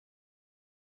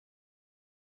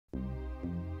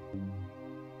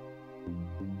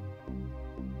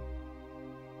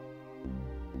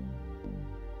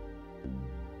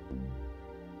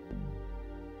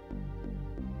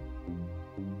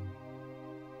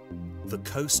The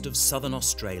coast of southern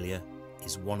Australia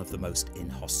is one of the most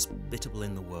inhospitable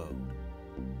in the world,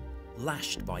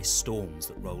 lashed by storms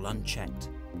that roll unchecked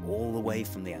all the way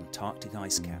from the Antarctic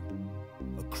ice cap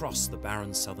across the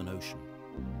barren Southern Ocean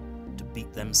to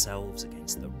beat themselves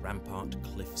against the rampart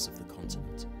cliffs of the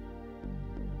continent.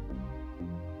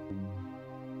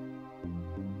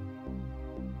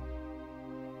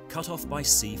 Cut off by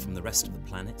sea from the rest of the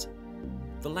planet,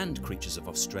 the land creatures of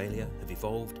Australia have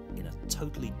evolved in a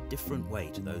totally different way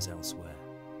to those elsewhere.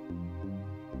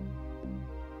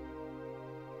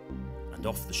 And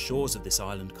off the shores of this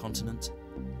island continent,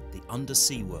 the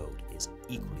undersea world is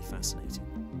equally fascinating.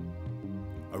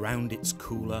 Around its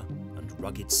cooler and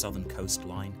rugged southern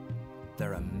coastline,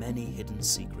 there are many hidden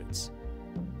secrets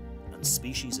and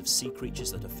species of sea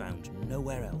creatures that are found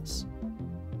nowhere else.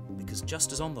 Because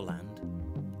just as on the land,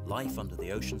 life under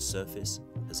the ocean's surface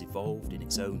has evolved in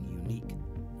its own unique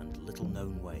and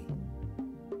little-known way.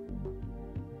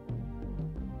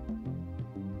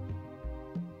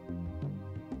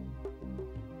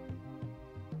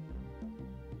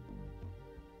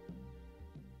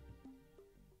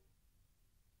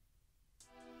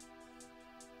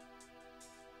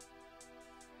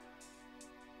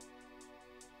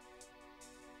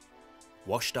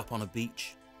 Washed up on a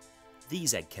beach,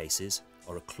 these egg cases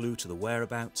are a clue to the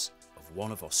whereabouts of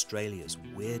one of Australia's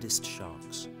weirdest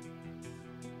sharks.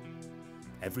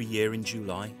 Every year in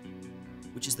July,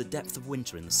 which is the depth of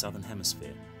winter in the southern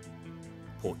hemisphere,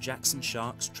 Port Jackson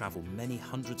sharks travel many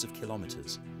hundreds of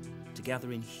kilometres to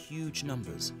gather in huge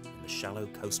numbers in the shallow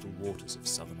coastal waters of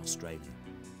southern Australia.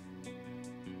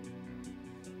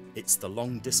 It's the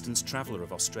long-distance traveller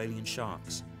of Australian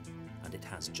sharks, and it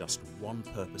has just one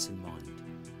purpose in mind: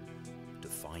 to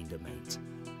find a mate.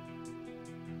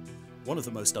 One of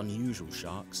the most unusual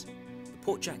sharks, the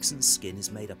Port Jackson's skin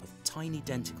is made up of tiny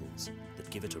denticles that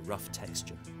give it a rough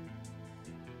texture.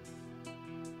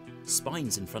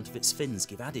 Spines in front of its fins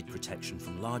give added protection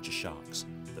from larger sharks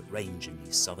that range in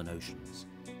these southern oceans.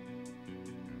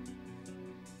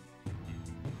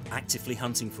 Actively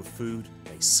hunting for food,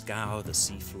 they scour the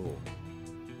sea floor,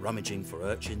 rummaging for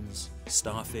urchins,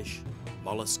 starfish,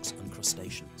 mollusks and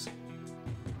crustaceans.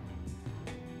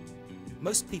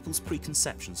 Most people's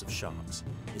preconceptions of sharks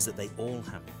is that they all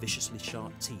have viciously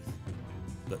sharp teeth,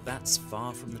 but that's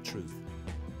far from the truth.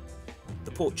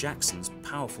 The Port Jackson's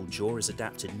powerful jaw is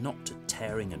adapted not to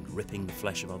tearing and ripping the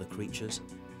flesh of other creatures,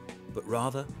 but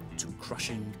rather to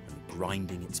crushing and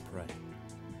grinding its prey.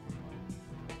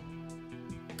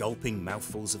 Gulping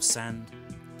mouthfuls of sand,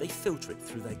 they filter it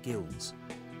through their gills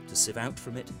to sieve out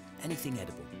from it anything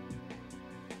edible.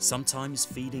 Sometimes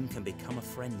feeding can become a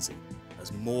frenzy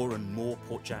as more and more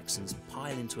Port Jacksons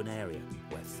pile into an area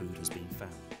where food has been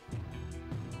found.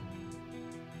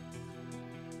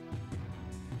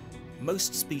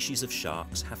 Most species of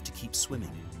sharks have to keep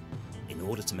swimming in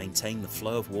order to maintain the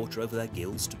flow of water over their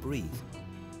gills to breathe.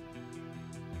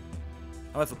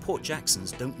 However, Port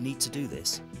Jacksons don't need to do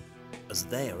this, as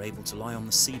they are able to lie on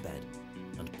the seabed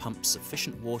and pump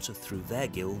sufficient water through their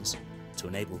gills to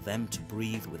enable them to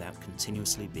breathe without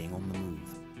continuously being on the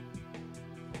move.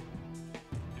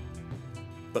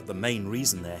 But the main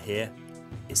reason they're here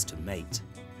is to mate.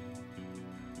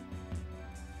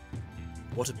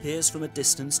 What appears from a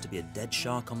distance to be a dead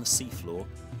shark on the seafloor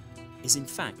is in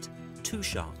fact two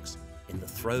sharks in the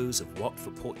throes of what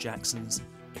for Port Jacksons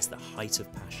is the height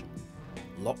of passion,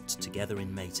 locked together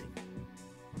in mating.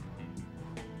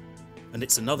 And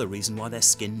it's another reason why their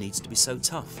skin needs to be so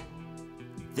tough.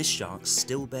 This shark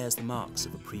still bears the marks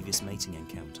of a previous mating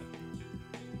encounter.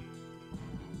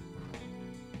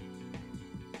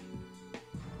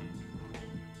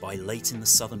 By late in the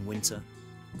southern winter,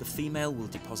 the female will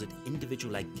deposit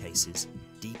individual egg cases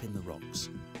deep in the rocks,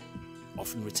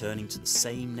 often returning to the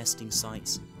same nesting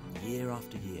sites year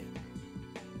after year.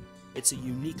 It's a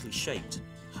uniquely shaped,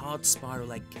 hard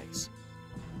spiral egg case,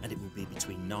 and it will be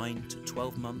between 9 to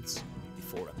 12 months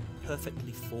before a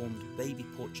perfectly formed baby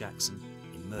Port Jackson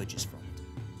emerges from it.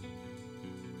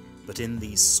 But in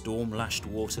these storm-lashed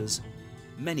waters,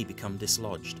 many become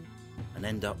dislodged and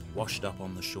end up washed up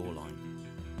on the shoreline.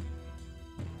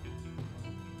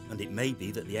 And it may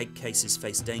be that the egg cases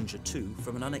face danger too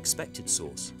from an unexpected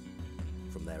source,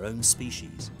 from their own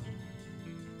species.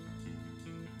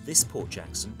 This Port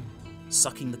Jackson,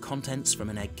 sucking the contents from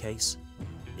an egg case,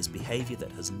 is behaviour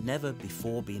that has never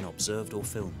before been observed or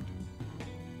filmed,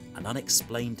 an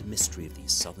unexplained mystery of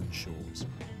these southern shores.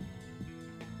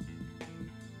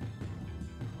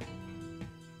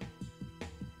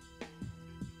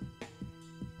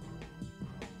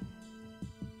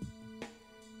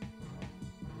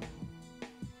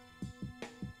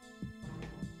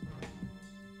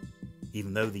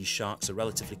 Even though these sharks are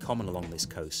relatively common along this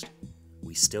coast,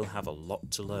 we still have a lot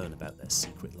to learn about their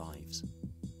secret lives.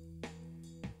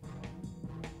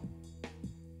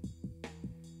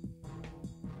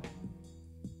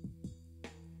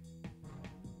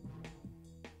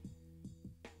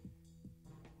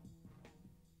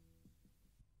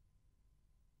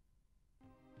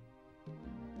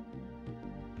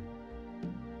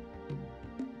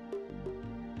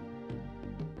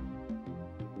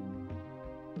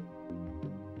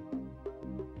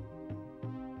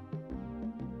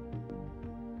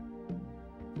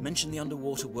 Mention the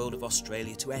underwater world of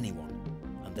Australia to anyone,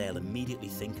 and they'll immediately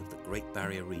think of the Great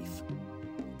Barrier Reef,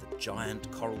 the giant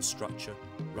coral structure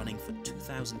running for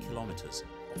 2,000 kilometres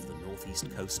off the northeast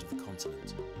coast of the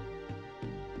continent.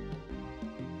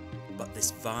 But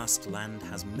this vast land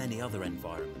has many other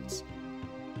environments,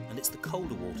 and it's the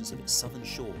colder waters of its southern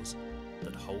shores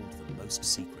that hold the most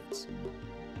secrets.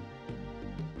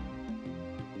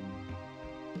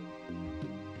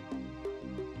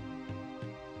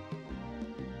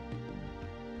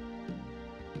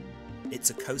 It's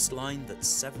a coastline that's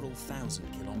several thousand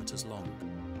kilometres long,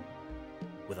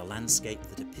 with a landscape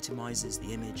that epitomises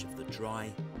the image of the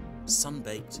dry,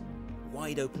 sun-baked,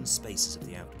 wide-open spaces of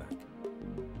the outback.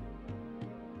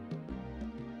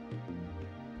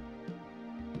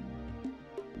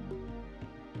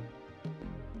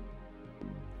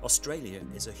 Australia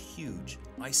is a huge,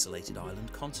 isolated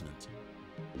island continent,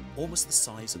 almost the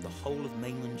size of the whole of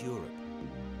mainland Europe,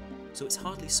 so it's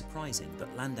hardly surprising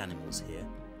that land animals here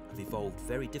have evolved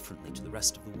very differently to the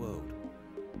rest of the world.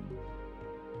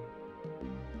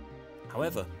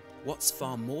 However, what's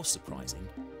far more surprising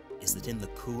is that in the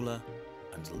cooler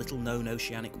and little-known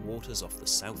oceanic waters off the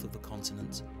south of the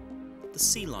continent, the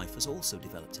sea life has also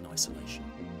developed in isolation,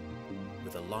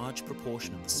 with a large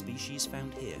proportion of the species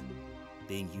found here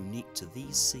being unique to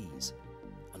these seas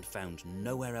and found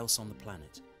nowhere else on the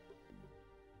planet.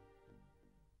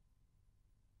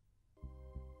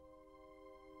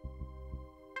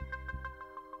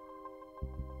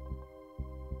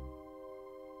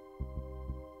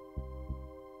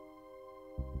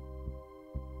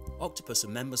 Octopus are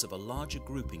members of a larger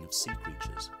grouping of sea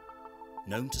creatures,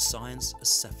 known to science as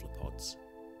cephalopods,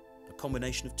 a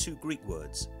combination of two Greek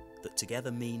words that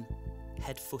together mean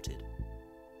head-footed,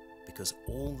 because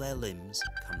all their limbs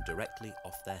come directly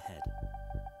off their head.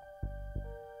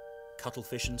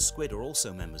 Cuttlefish and squid are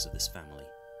also members of this family,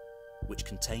 which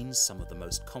contains some of the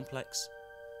most complex,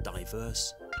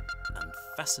 diverse, and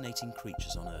fascinating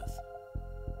creatures on Earth.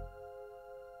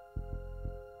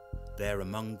 They're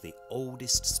among the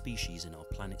oldest species in our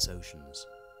planet's oceans.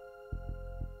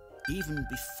 Even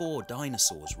before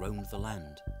dinosaurs roamed the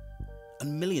land,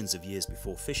 and millions of years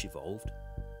before fish evolved,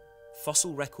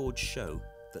 fossil records show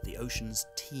that the oceans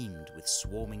teemed with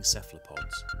swarming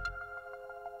cephalopods.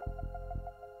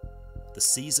 The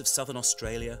seas of southern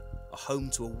Australia are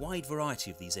home to a wide variety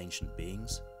of these ancient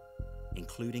beings,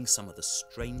 including some of the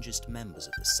strangest members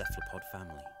of the cephalopod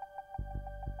family.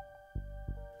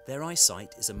 Their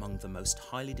eyesight is among the most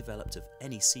highly developed of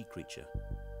any sea creature,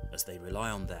 as they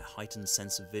rely on their heightened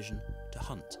sense of vision to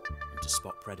hunt and to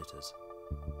spot predators.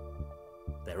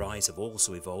 Their eyes have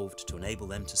also evolved to enable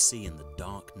them to see in the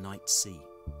dark night sea,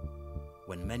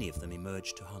 when many of them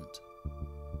emerge to hunt.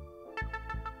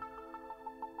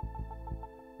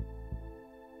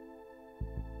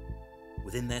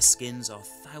 Within their skins are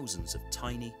thousands of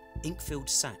tiny, ink-filled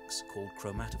sacs called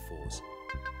chromatophores,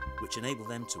 which enable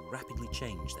them to rapidly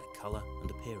change their colour and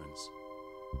appearance.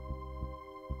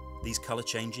 These colour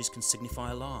changes can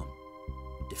signify alarm,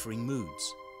 differing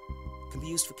moods, can be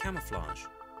used for camouflage,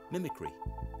 mimicry,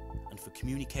 and for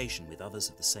communication with others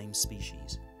of the same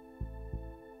species.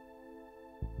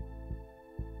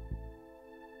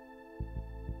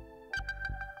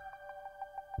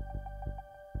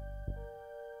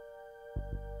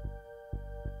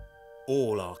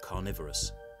 All are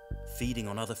carnivorous, feeding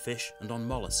on other fish and on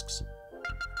mollusks,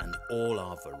 and all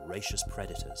are voracious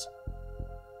predators,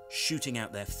 shooting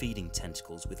out their feeding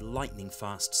tentacles with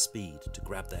lightning-fast speed to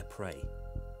grab their prey,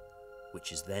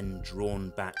 which is then drawn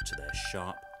back to their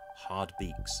sharp, hard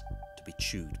beaks to be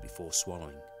chewed before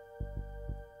swallowing.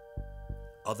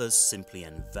 Others simply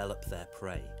envelop their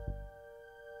prey,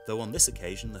 though on this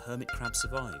occasion the hermit crab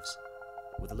survives,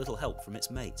 with a little help from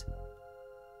its mate.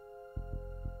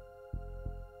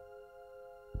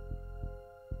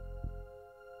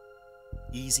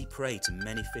 Easy prey to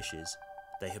many fishes,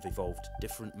 they have evolved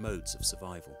different modes of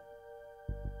survival.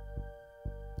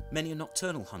 Many are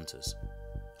nocturnal hunters,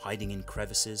 hiding in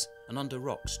crevices and under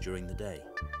rocks during the day.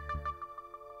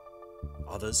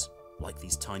 Others, like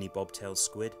these tiny bobtail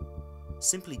squid,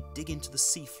 simply dig into the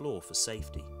sea floor for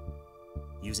safety,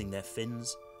 using their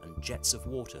fins and jets of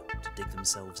water to dig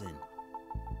themselves in.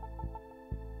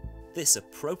 This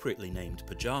appropriately named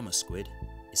pyjama squid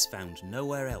is found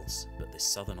nowhere else but this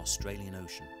southern Australian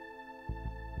ocean.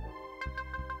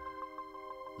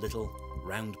 Little,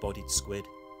 round-bodied squid,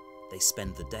 they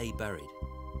spend the day buried,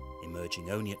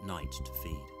 emerging only at night to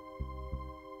feed.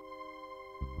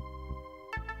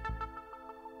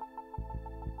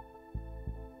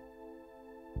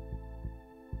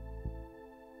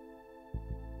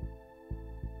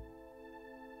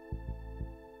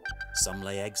 Some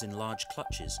lay eggs in large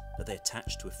clutches that they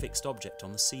attach to a fixed object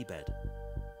on the seabed.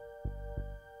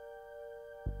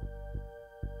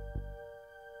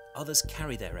 Others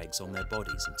carry their eggs on their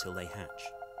bodies until they hatch.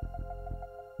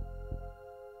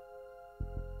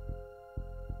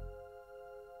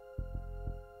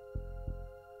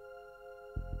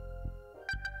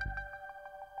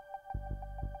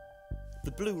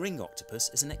 The blue ring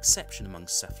octopus is an exception among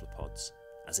cephalopods,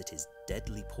 as it is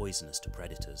deadly poisonous to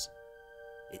predators.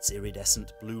 Its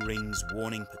iridescent blue rings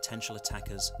warning potential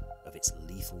attackers of its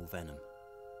lethal venom.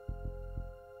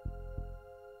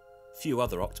 Few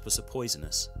other octopus are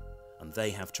poisonous, and they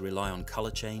have to rely on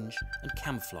colour change and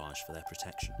camouflage for their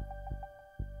protection.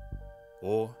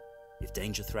 Or, if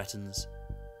danger threatens,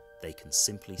 they can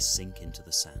simply sink into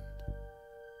the sand.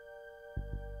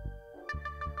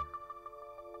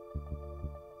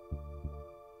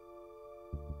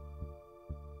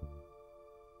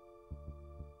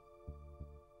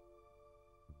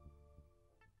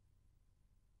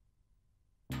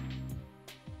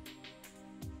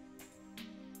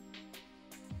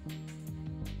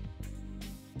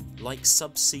 Like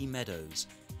subsea meadows,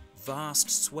 vast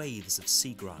swathes of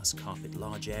seagrass carpet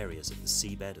large areas of the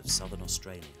seabed of southern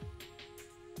Australia.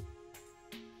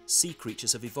 Sea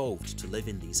creatures have evolved to live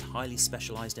in these highly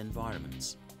specialised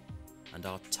environments and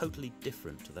are totally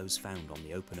different to those found on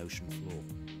the open ocean floor.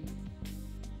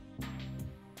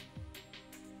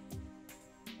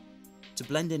 To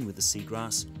blend in with the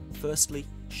seagrass, firstly,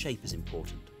 shape is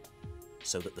important,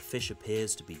 so that the fish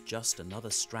appears to be just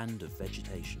another strand of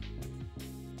vegetation.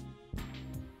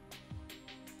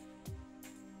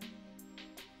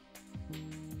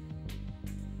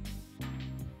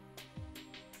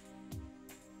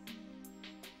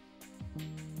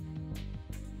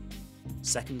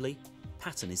 Secondly,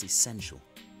 pattern is essential.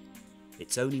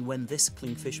 It's only when this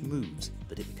clingfish moves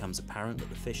that it becomes apparent that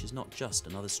the fish is not just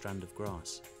another strand of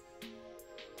grass.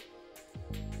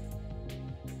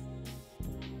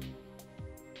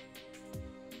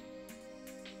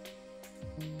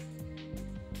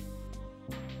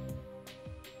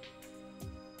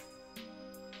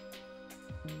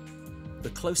 The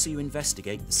closer you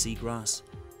investigate the seagrass,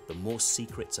 the more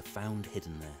secrets are found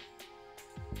hidden there.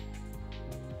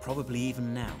 Probably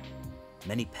even now,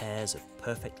 many pairs of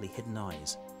perfectly hidden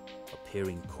eyes are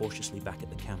peering cautiously back at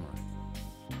the camera,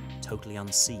 totally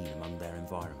unseen among their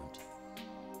environment.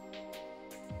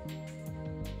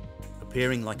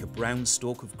 Appearing like a brown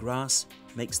stalk of grass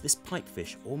makes this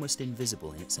pipefish almost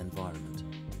invisible in its environment.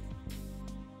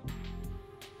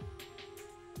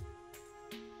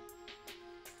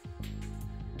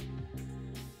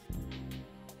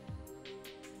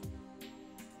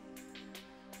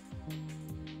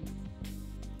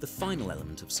 The final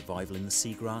element of survival in the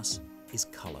seagrass is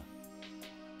colour.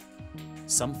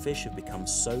 Some fish have become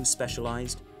so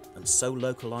specialised and so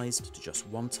localised to just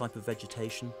one type of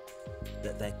vegetation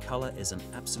that their colour is an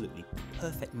absolutely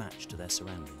perfect match to their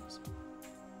surroundings.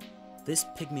 This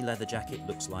pygmy leatherjacket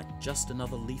looks like just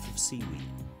another leaf of seaweed,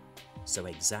 so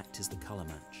exact is the colour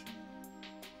match.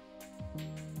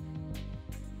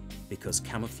 Because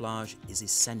camouflage is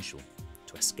essential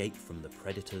to escape from the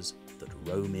predators that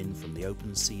roam in from the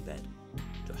open seabed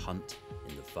to hunt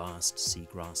in the vast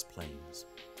seagrass plains.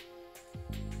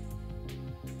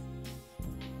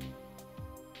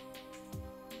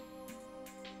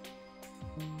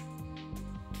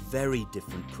 Very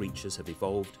different creatures have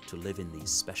evolved to live in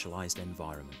these specialised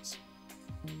environments.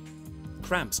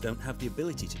 Crabs don't have the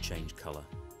ability to change colour,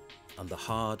 and the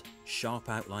hard, sharp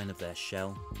outline of their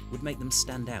shell would make them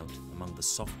stand out among the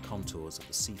soft contours of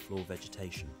the seafloor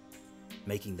vegetation,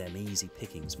 making them easy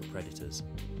pickings for predators.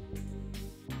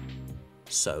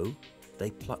 So,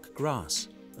 they pluck grass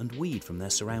and weed from their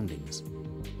surroundings,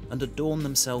 and adorn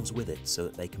themselves with it so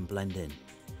that they can blend in.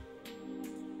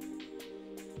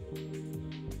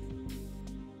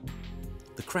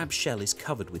 The crab shell is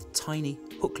covered with tiny,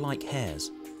 hook-like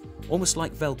hairs, almost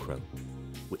like Velcro,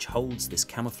 which holds this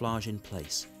camouflage in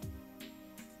place.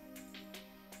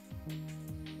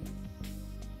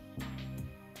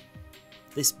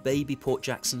 This baby Port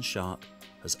Jackson shark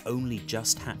has only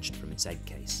just hatched from its egg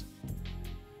case.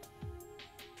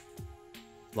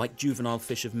 Like juvenile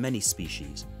fish of many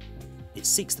species, it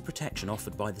seeks the protection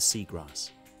offered by the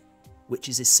seagrass, which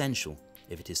is essential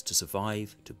if it is to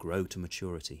survive to grow to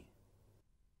maturity.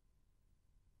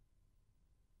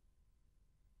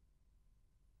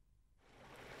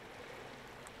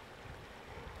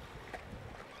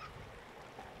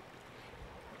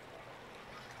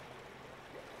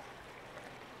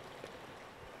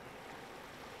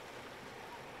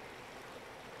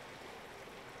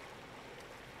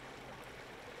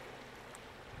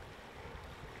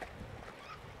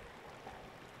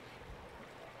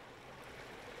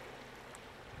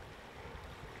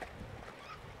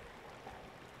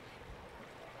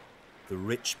 The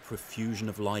rich profusion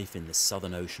of life in the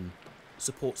Southern Ocean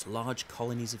supports large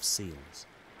colonies of seals,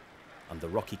 and the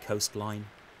rocky coastline,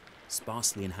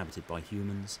 sparsely inhabited by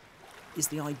humans, is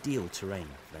the ideal terrain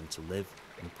for them to live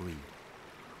and breed.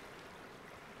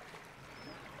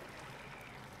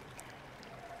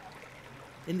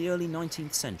 In the early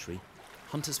 19th century,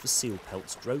 hunters for seal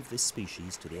pelts drove this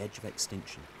species to the edge of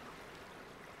extinction.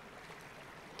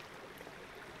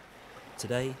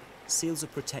 Today, seals are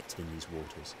protected in these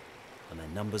waters, and their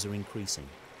numbers are increasing.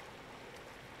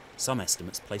 Some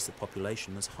estimates place the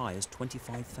population as high as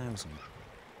 25,000.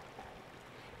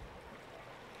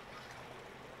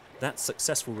 That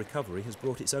successful recovery has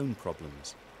brought its own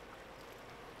problems.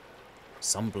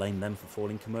 Some blame them for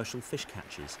falling commercial fish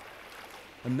catches,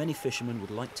 and many fishermen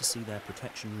would like to see their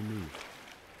protection removed.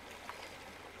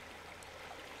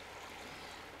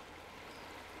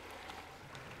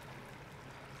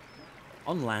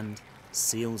 On land,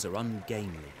 seals are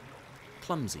ungainly,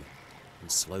 clumsy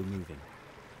and slow-moving.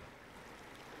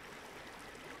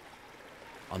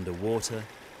 Underwater,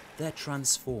 they're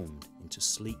transformed into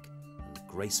sleek and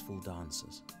graceful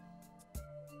dancers.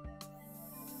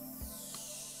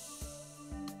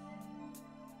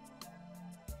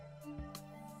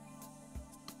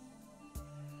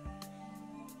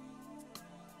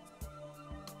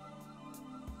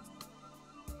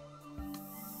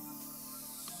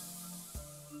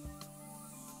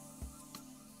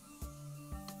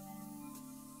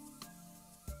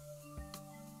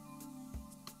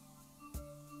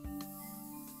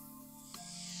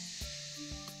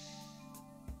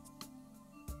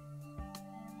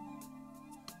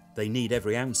 They need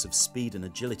every ounce of speed and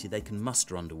agility they can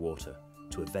muster underwater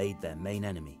to evade their main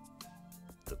enemy,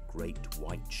 the great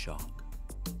white shark.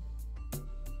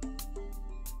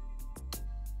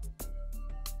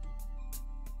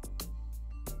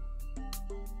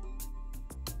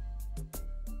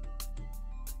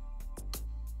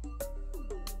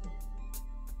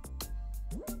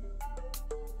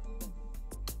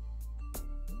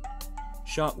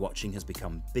 Shark watching has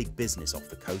become big business off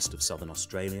the coast of southern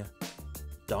Australia.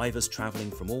 Divers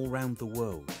travelling from all round the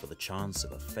world for the chance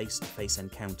of a face-to-face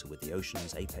encounter with the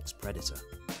ocean's apex predator,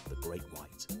 the great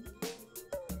white.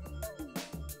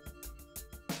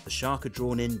 The shark are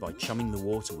drawn in by chumming the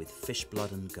water with fish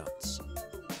blood and guts.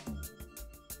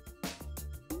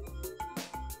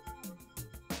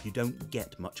 You don't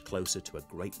get much closer to a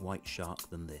great white shark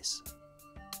than this.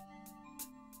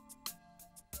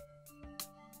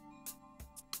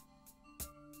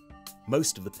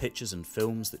 Most of the pictures and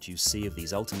films that you see of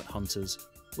these ultimate hunters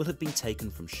will have been taken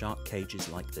from shark cages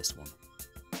like this one.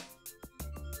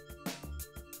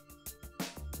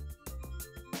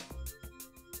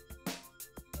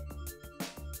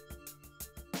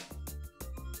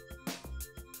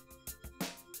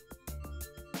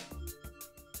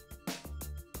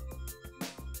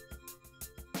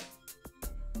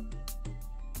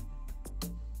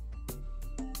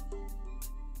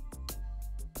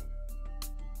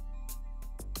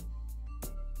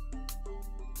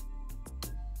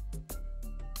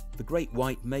 The great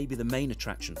white may be the main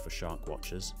attraction for shark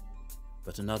watchers,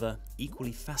 but another,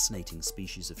 equally fascinating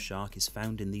species of shark is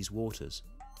found in these waters,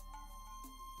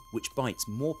 which bites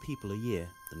more people a year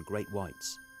than great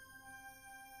whites.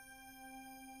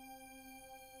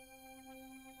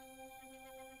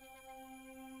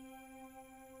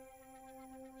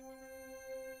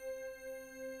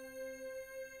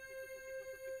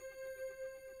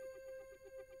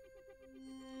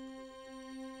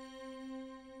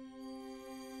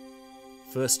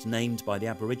 First named by the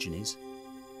Aborigines,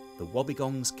 the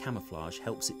wobbegong's camouflage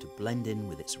helps it to blend in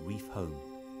with its reef home.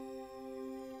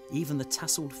 Even the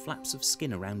tasseled flaps of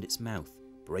skin around its mouth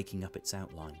breaking up its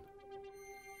outline.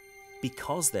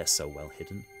 Because they're so well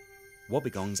hidden,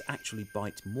 wobbegongs actually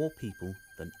bite more people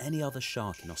than any other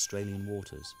shark in Australian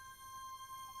waters,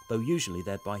 though usually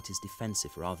their bite is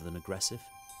defensive rather than aggressive,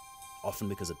 often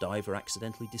because a diver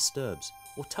accidentally disturbs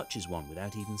or touches one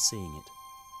without even seeing it.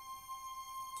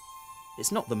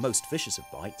 It's not the most vicious of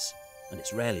bites, and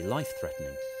it's rarely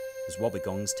life-threatening, as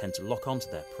wobbegongs tend to lock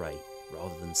onto their prey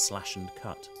rather than slash and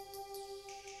cut.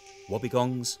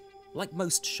 Wobbegongs, like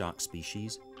most shark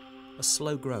species, are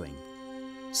slow-growing,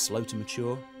 slow to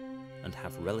mature, and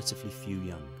have relatively few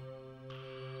young.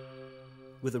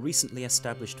 With a recently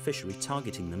established fishery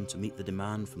targeting them to meet the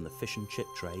demand from the fish and chip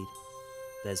trade,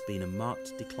 there's been a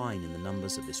marked decline in the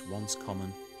numbers of this once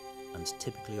common and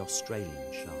typically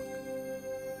Australian shark.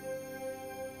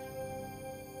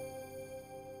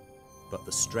 But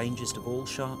the strangest of all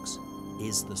sharks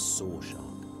is the saw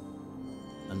shark,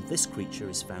 and this creature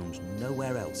is found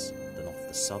nowhere else than off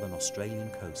the southern Australian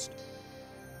coast.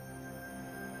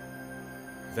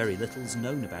 Very little's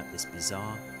known about this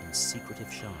bizarre and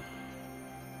secretive shark.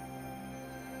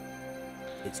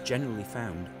 It's generally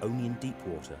found only in deep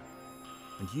water,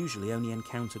 and usually only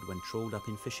encountered when trawled up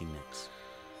in fishing nets.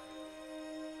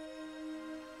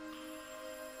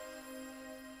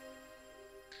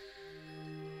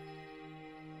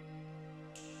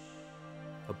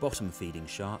 A bottom-feeding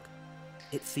shark,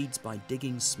 it feeds by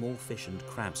digging small fish and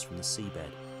crabs from the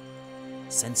seabed,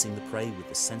 sensing the prey with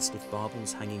the sensitive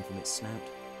barbels hanging from its snout,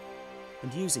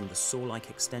 and using the saw-like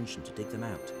extension to dig them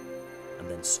out, and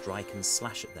then strike and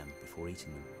slash at them before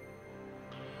eating them.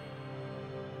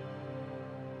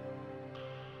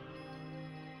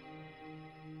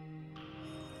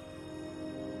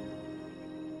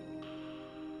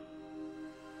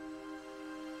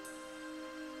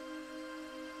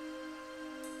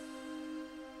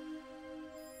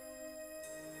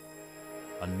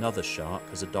 Another shark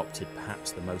has adopted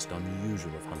perhaps the most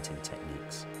unusual of hunting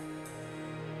techniques.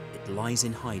 It lies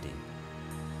in hiding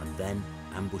and then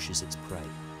ambushes its prey.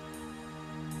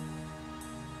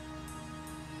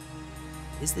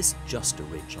 Is this just a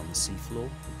ridge on the seafloor?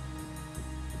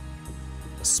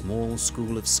 A small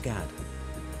school of scad,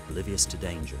 oblivious to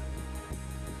danger.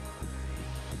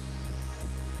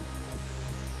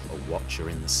 A watcher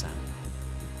in the sand.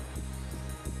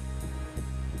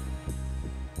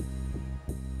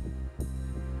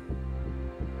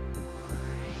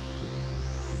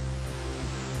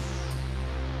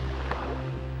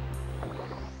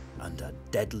 And a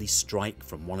deadly strike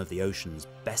from one of the ocean's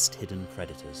best hidden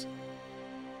predators.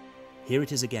 Here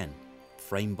it is again,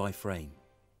 frame by frame.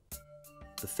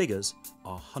 The figures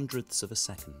are hundredths of a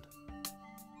second.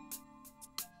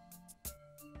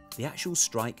 The actual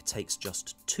strike takes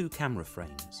just 2 camera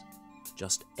frames,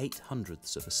 just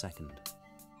 800ths of a second.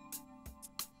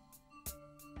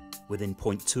 Within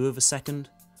 0.2 of a second,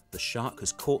 the shark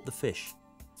has caught the fish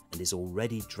and is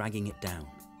already dragging it down.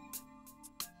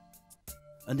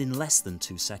 And in less than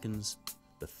 2 seconds,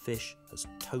 the fish has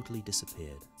totally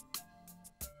disappeared.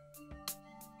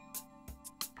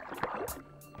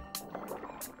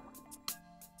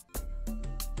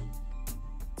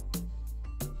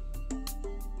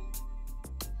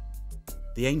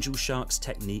 The angel shark's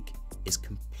technique is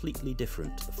completely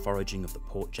different to the foraging of the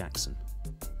Port Jackson,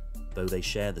 though they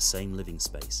share the same living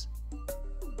space.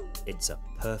 It's a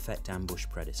perfect ambush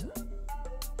predator,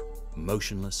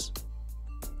 motionless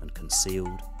and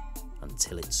concealed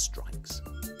until it strikes.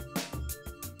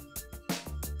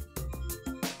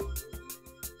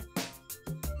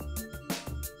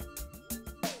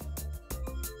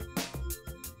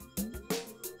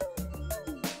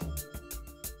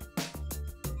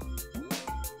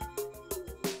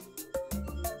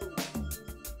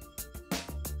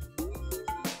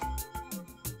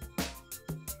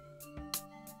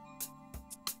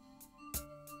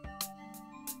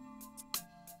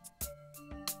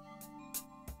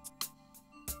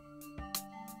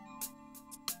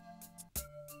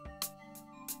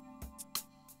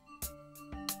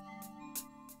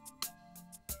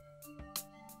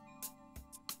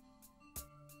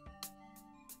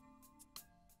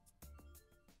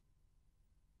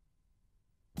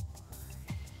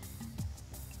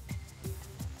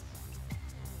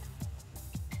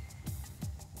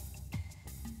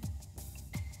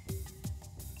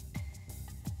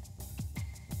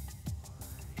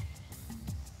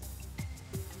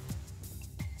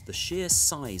 The sheer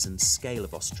size and scale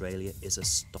of Australia is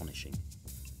astonishing,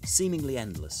 seemingly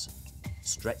endless,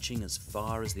 stretching as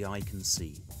far as the eye can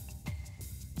see.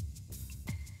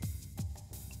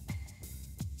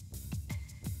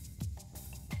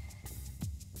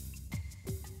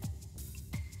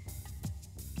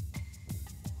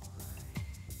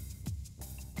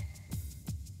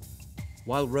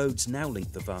 While roads now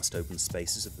link the vast open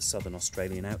spaces of the southern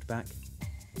Australian outback,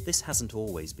 this hasn't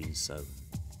always been so.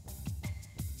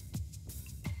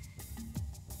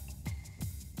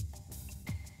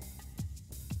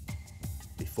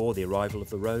 Before the arrival of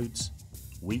the roads,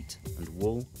 wheat and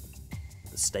wool,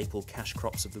 the staple cash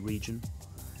crops of the region,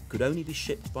 could only be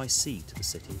shipped by sea to the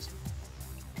cities.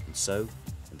 And so,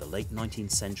 in the late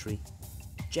 19th century,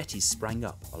 jetties sprang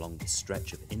up along this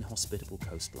stretch of inhospitable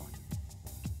coastline.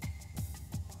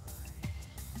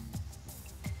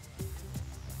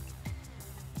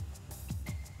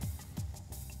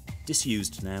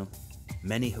 Disused now,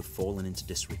 many have fallen into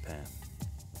disrepair.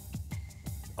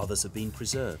 Others have been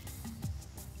preserved.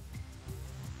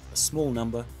 A small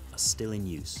number are still in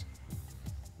use.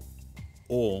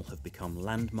 All have become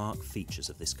landmark features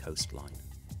of this coastline.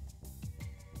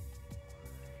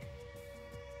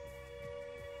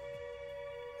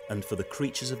 And for the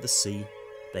creatures of the sea,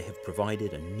 they have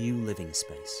provided a new living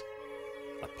space,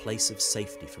 a place of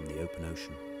safety from the open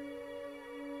ocean.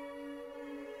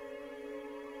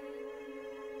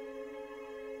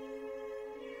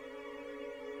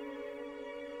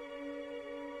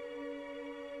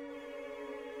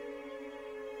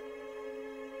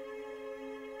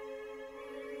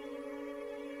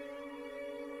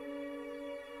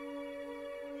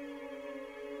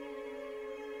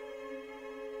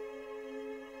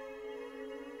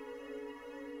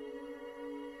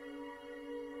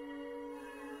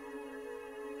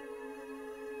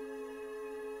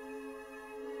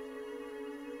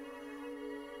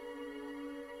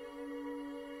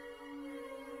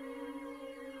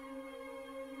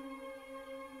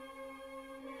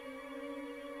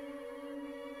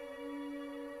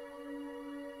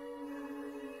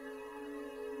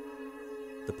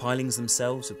 The pilings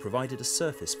themselves have provided a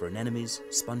surface for anemones,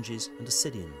 sponges and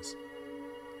ascidians,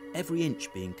 every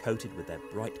inch being coated with their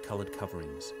bright-coloured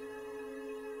coverings.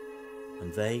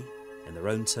 And they, in their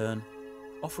own turn,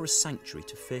 offer a sanctuary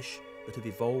to fish that have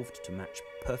evolved to match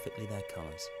perfectly their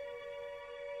colours.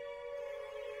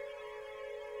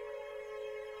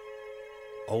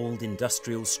 Old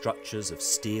industrial structures of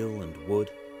steel and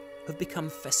wood have become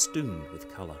festooned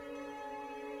with colour.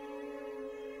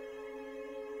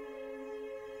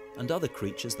 And other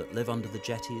creatures that live under the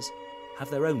jetties have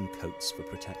their own coats for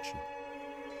protection.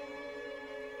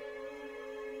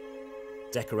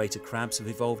 Decorator crabs have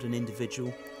evolved an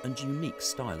individual and unique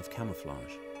style of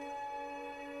camouflage.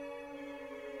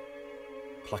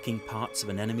 Plucking parts of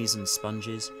anemones and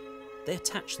sponges, they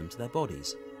attach them to their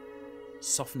bodies,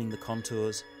 softening the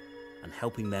contours and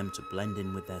helping them to blend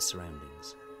in with their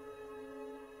surroundings.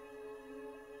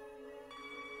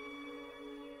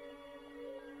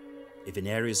 If in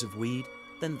areas of weed,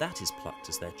 then that is plucked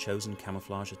as their chosen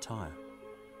camouflage attire.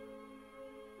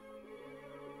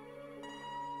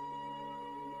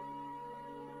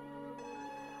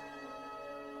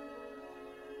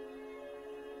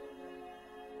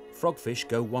 Frogfish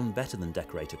go one better than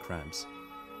decorator crabs.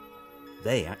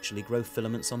 They actually grow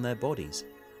filaments on their bodies,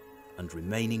 and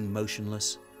remaining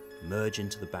motionless, merge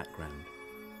into the background.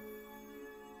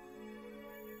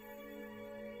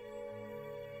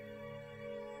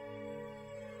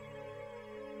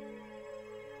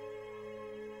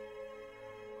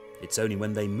 It's only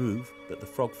when they move that the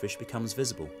frogfish becomes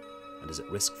visible and is at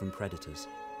risk from predators.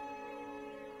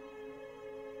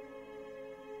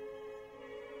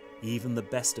 Even the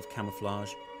best of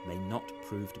camouflage may not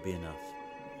prove to be enough.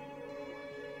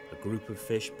 A group of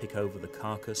fish pick over the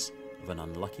carcass of an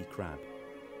unlucky crab.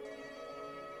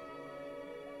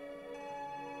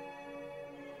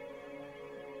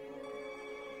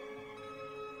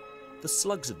 The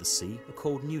slugs of the sea are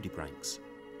called nudibranchs,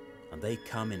 and they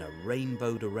come in a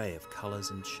rainbowed array of colours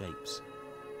and shapes.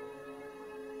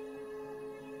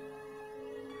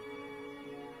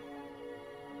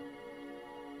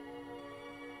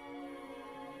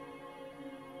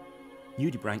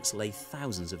 Nudibranchs lay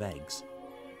thousands of eggs,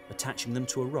 attaching them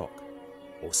to a rock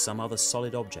or some other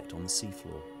solid object on the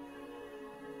seafloor.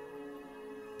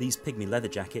 These pygmy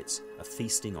leatherjackets are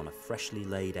feasting on a freshly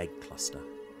laid egg cluster.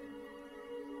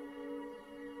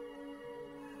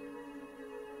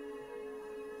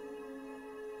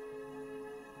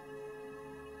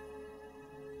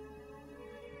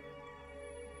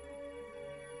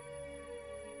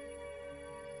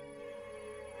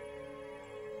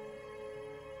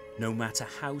 No matter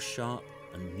how sharp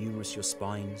and numerous your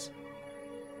spines,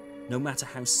 no matter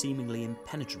how seemingly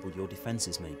impenetrable your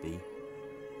defences may be,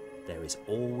 there is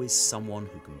always someone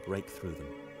who can break through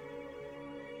them.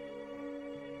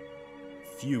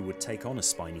 Few would take on a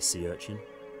spiny sea urchin,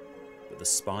 but the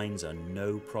spines are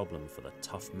no problem for the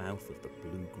tough mouth of the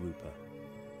blue grouper.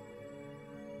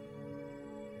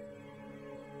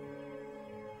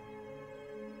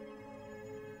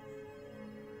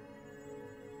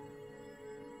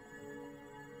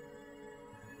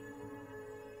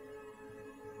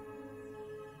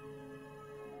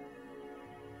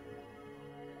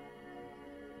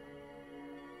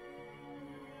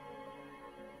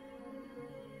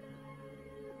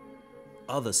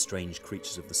 Other strange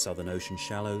creatures of the Southern Ocean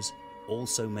shallows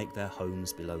also make their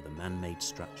homes below the man-made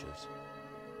structures.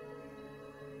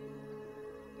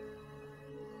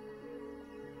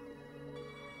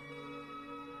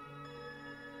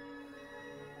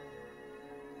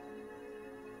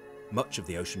 Much of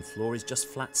the ocean floor is just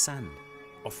flat sand,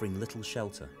 offering little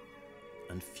shelter,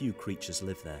 and few creatures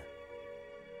live there.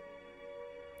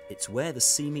 It's where the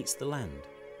sea meets the land,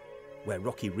 where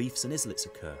rocky reefs and islets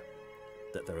occur,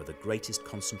 that there are the greatest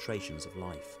concentrations of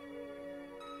life.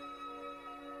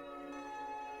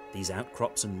 These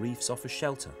outcrops and reefs offer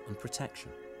shelter and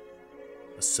protection,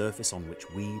 a surface on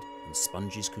which weed and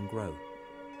sponges can grow.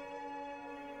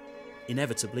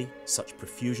 Inevitably, such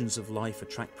profusions of life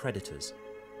attract predators,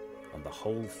 and the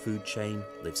whole food chain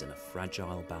lives in a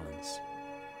fragile balance.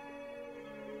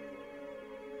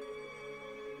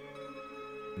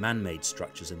 Man-made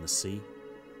structures in the sea,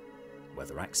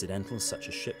 whether accidental such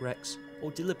as shipwrecks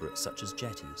or deliberate such as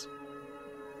jetties,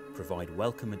 provide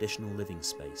welcome additional living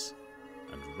space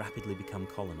and rapidly become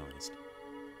colonised,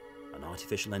 an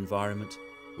artificial environment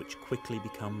which quickly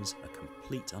becomes a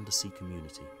complete undersea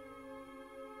community.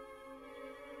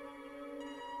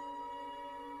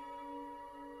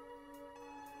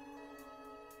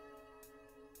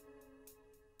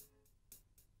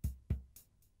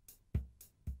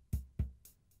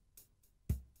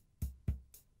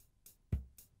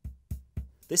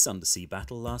 This undersea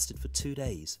battle lasted for 2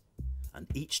 days, and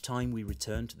each time we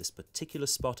returned to this particular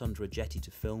spot under a jetty to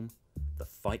film, the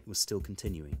fight was still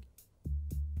continuing.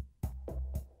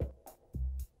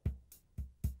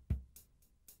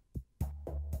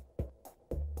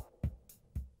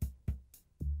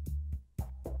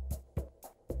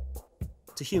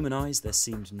 To human eyes, there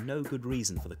seemed no good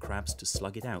reason for the crabs to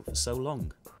slug it out for so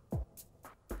long.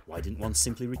 Why didn't one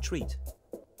simply retreat,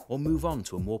 or move on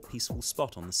to a more peaceful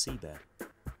spot on the seabed?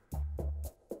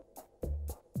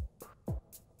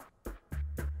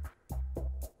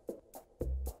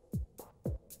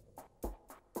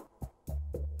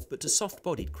 But to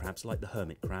soft-bodied crabs like the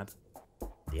hermit crab,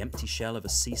 the empty shell of a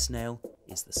sea snail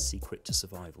is the secret to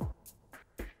survival.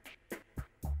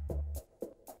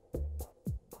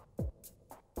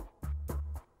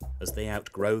 As they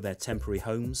outgrow their temporary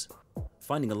homes,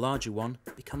 finding a larger one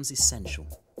becomes essential.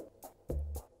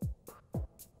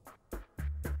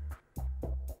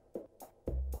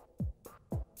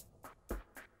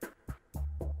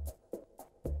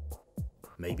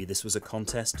 Maybe this was a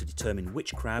contest to determine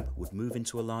which crab would move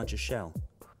into a larger shell,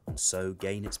 and so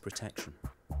gain its protection.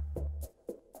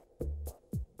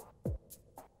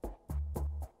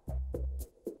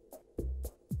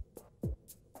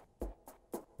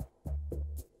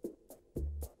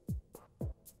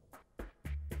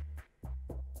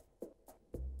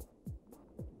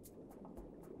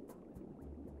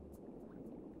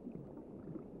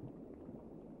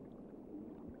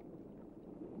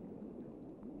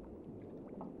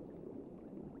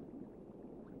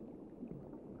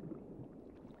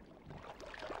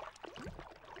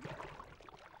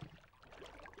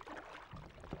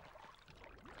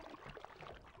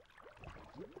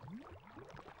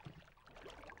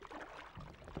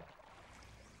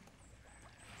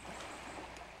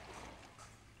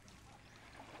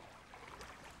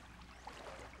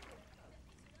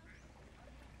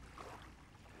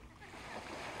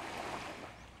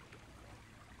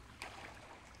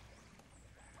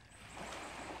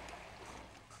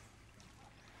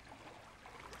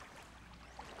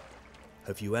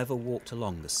 Have you ever walked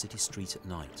along the city street at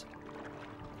night,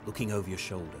 looking over your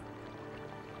shoulder,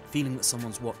 feeling that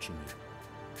someone's watching you,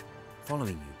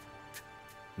 following you,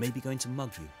 maybe going to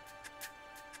mug you?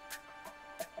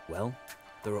 Well,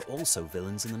 there are also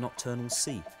villains in the nocturnal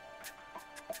sea.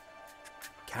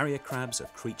 Carrier crabs are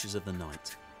creatures of the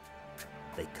night.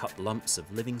 They cut lumps of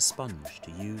living sponge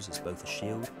to use as both a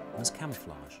shield and as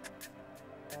camouflage.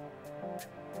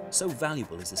 So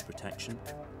valuable is this protection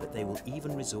that they will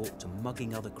even resort to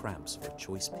mugging other crabs for a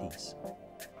choice piece.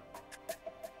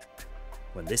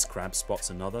 When this crab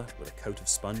spots another with a coat of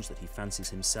sponge that he fancies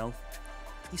himself,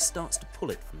 he starts to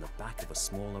pull it from the back of a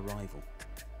smaller rival.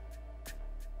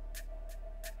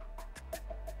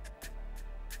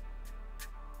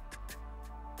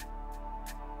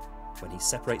 When he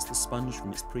separates the sponge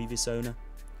from its previous owner,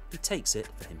 he takes it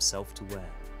for himself to wear.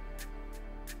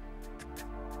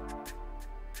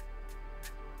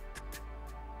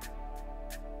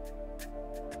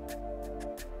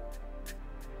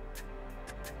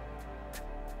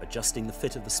 Adjusting the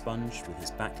fit of the sponge with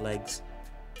his back legs,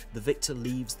 the victor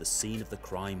leaves the scene of the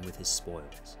crime with his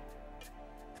spoils.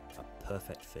 A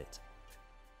perfect fit.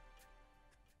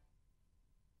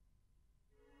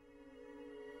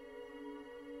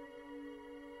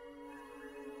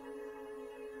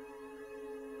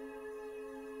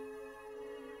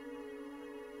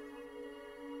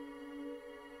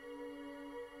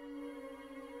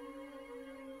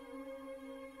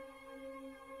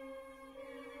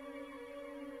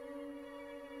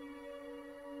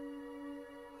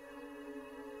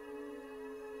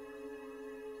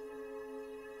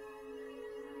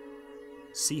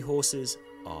 Seahorses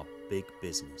are big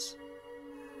business.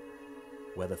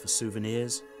 Whether for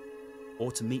souvenirs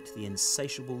or to meet the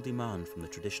insatiable demand from the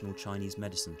traditional Chinese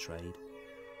medicine trade,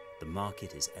 the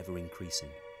market is ever increasing.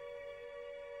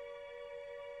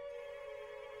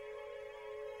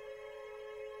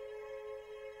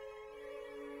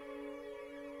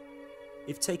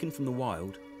 If taken from the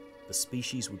wild, the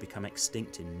species would become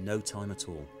extinct in no time at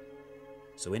all.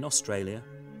 So in Australia,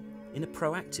 in a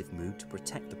proactive move to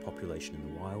protect the population in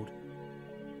the wild,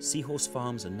 seahorse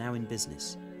farms are now in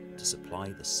business to supply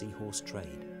the seahorse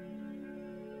trade.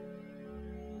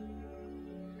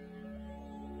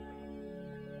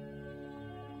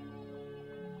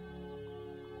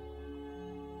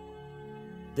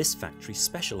 This factory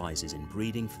specialises in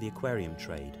breeding for the aquarium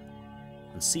trade,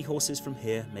 and seahorses from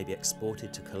here may be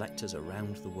exported to collectors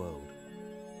around the world.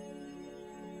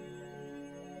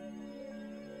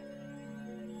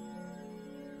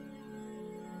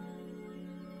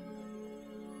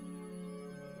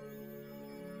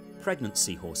 Pregnant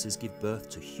seahorses give birth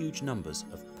to huge numbers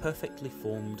of perfectly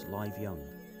formed live young,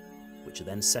 which are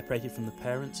then separated from the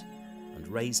parent and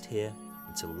raised here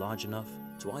until large enough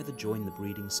to either join the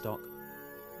breeding stock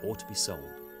or to be sold.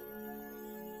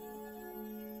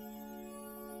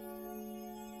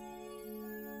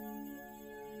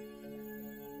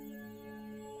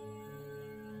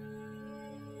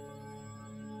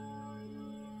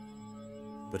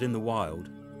 But in the wild,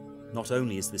 not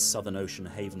only is this Southern Ocean a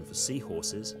haven for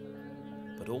seahorses,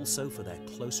 but also for their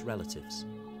close relatives,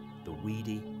 the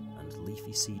weedy and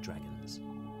leafy sea dragons,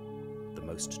 the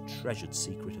most treasured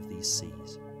secret of these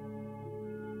seas.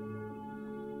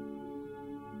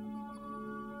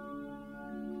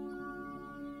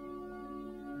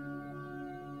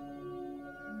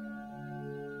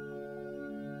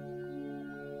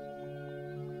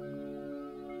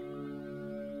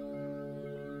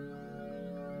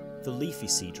 The leafy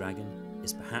sea dragon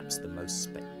is perhaps the most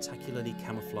spectacularly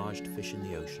camouflaged fish in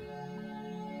the ocean.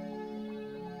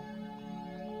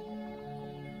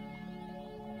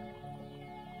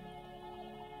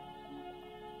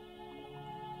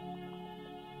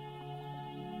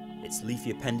 Its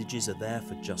leafy appendages are there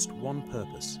for just one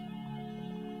purpose: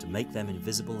 to make them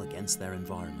invisible against their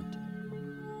environment.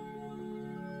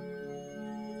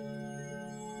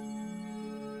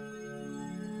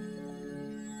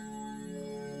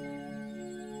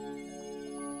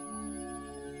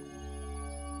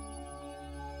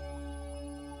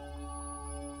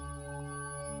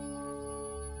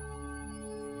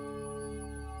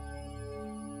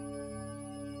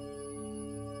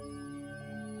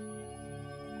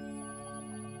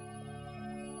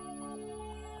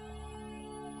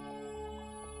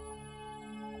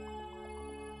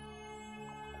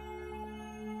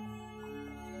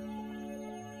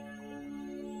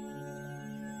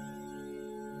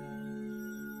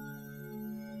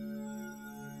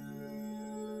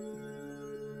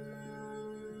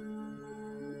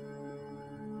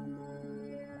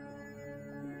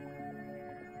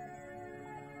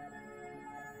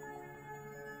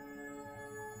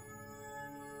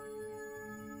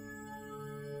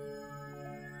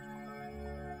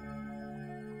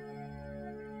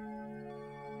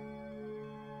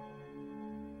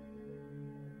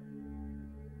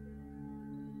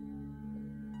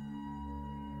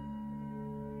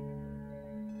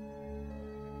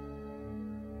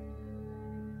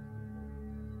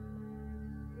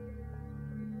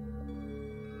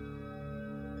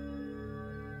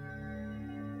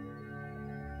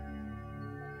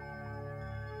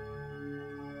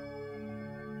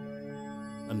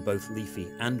 And both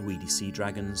leafy and weedy sea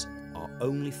dragons are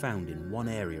only found in one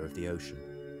area of the ocean,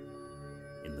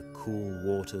 in the cool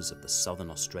waters of the southern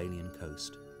Australian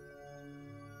coast.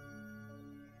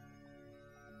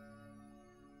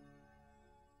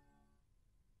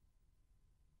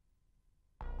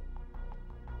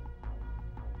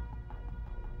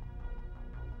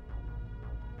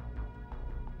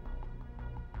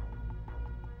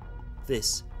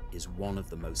 This is one of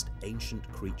the most ancient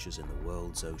creatures in the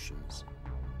world's oceans.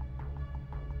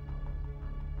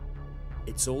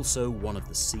 It's also one of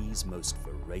the sea's most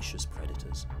voracious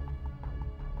predators.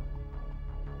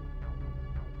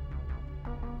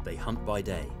 They hunt by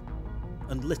day,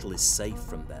 and little is safe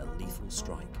from their lethal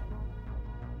strike.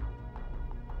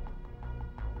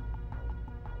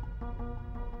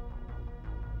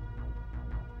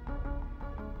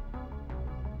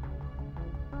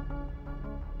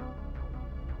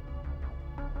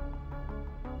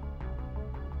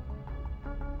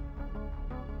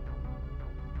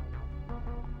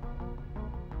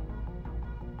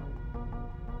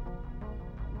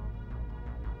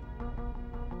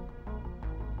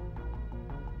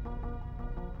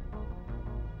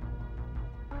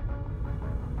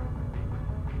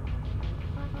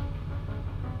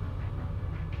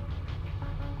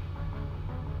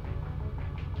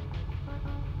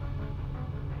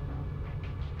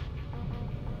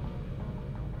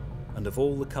 And of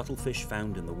all the cuttlefish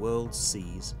found in the world's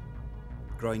seas,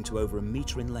 growing to over 1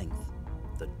 metre in length,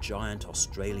 the giant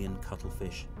Australian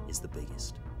cuttlefish is the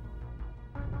biggest.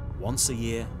 Once a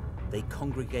year, they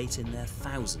congregate in their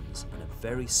thousands in a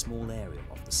very small area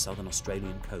off the southern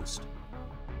Australian coast.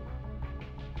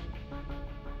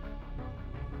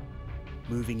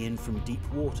 Moving in from deep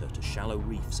water to shallow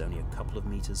reefs only a couple of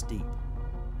metres deep,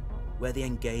 where they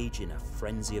engage in a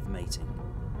frenzy of mating.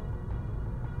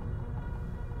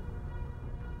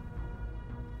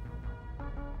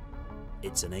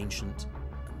 It's an ancient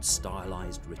and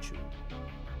stylized ritual.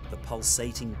 The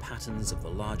pulsating patterns of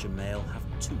the larger male have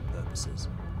two purposes.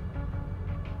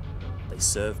 They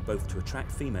serve both to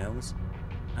attract females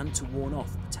and to warn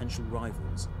off potential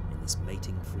rivals in this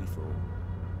mating free-for-all.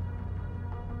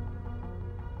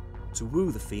 To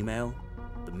woo the female,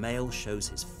 the male shows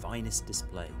his finest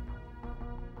display.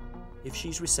 If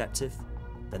she's receptive,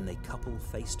 then they couple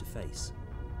face to face.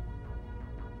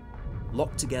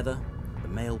 Locked together, the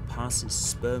male passes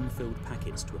sperm-filled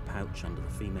packets to a pouch under the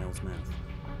female's mouth.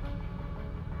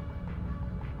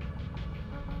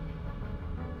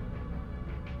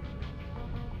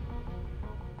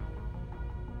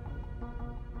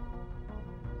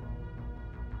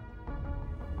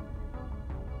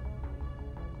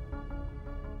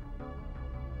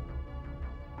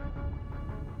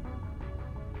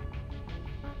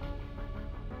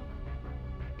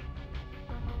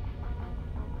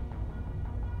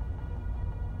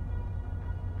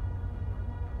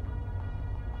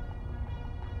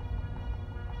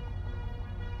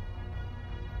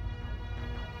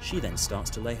 She then starts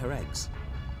to lay her eggs,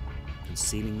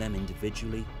 concealing them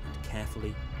individually and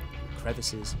carefully in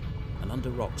crevices and under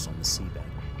rocks on the seabed,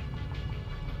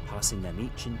 passing them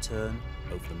each in turn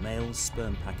over the male's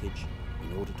sperm package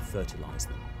in order to fertilise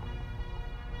them.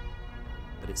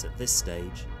 But it's at this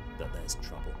stage that there's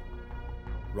trouble.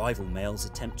 Rival males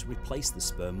attempt to replace the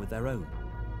sperm with their own,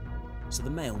 so the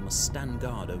male must stand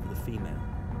guard over the female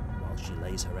while she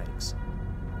lays her eggs.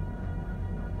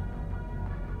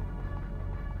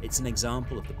 It's an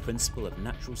example of the principle of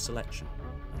natural selection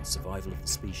and survival of the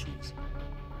species.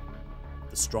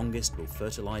 The strongest will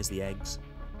fertilise the eggs,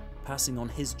 passing on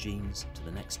his genes to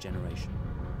the next generation.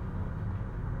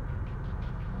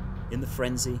 In the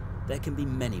frenzy, there can be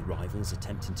many rivals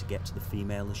attempting to get to the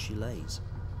female as she lays.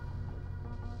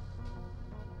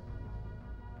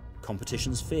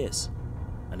 Competition's fierce,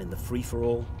 and in the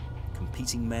free-for-all,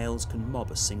 competing males can mob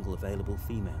a single available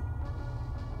female.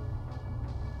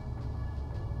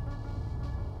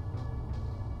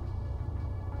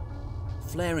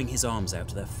 Flaring his arms out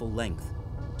to their full length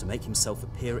to make himself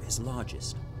appear at his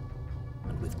largest,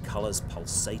 and with colours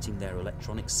pulsating their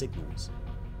electronic signals,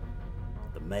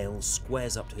 the male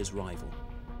squares up to his rival,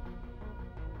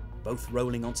 both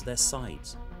rolling onto their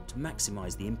sides to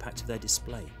maximise the impact of their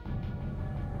display.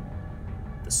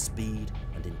 The speed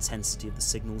and intensity of the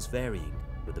signals varying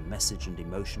with the message and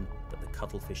emotion that the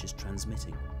cuttlefish is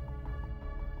transmitting.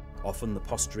 Often the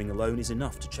posturing alone is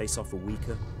enough to chase off a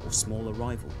weaker or smaller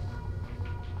rival.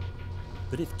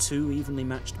 But if two evenly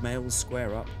matched males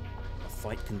square up, a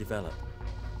fight can develop,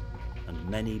 and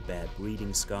many bear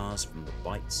breeding scars from the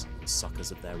bites and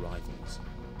suckers of their rivals.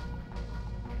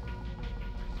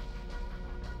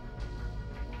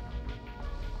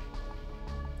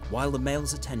 While the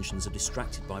male's attentions are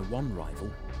distracted by one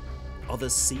rival,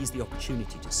 others seize the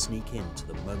opportunity to sneak in to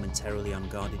the momentarily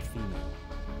unguarded female.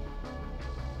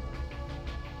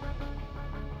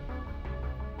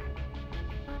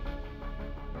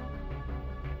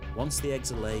 Once the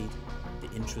eggs are laid,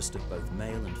 the interest of both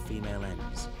male and female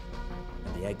ends,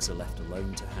 and the eggs are left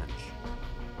alone to hatch.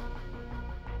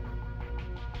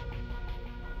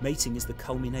 Mating is the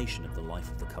culmination of the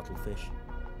life of the cuttlefish,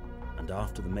 and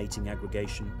after the mating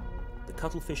aggregation, the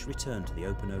cuttlefish return to the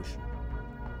open ocean.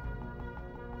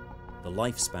 The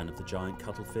lifespan of the giant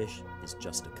cuttlefish is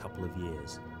just a couple of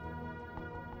years,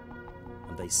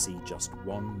 and they see just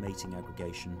one mating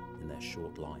aggregation in their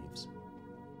short lives.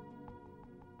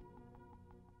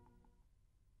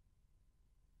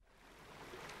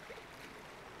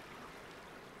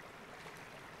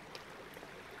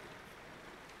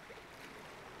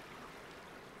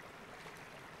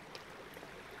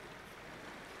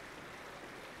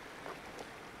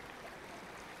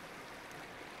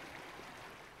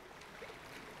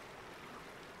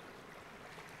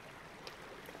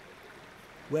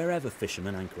 Wherever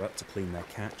fishermen anchor up to clean their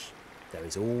catch, there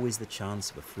is always the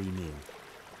chance of a free meal.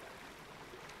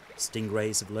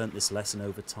 Stingrays have learnt this lesson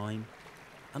over time,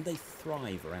 and they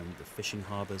thrive around the fishing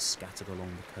harbours scattered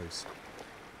along the coast.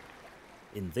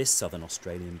 In this southern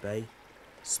Australian bay,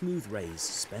 smooth rays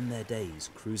spend their days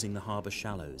cruising the harbour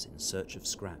shallows in search of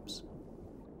scraps.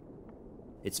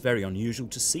 It's very unusual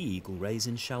to see eagle rays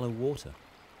in shallow water.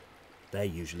 They're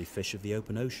usually fish of the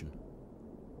open ocean.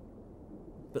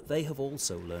 But they have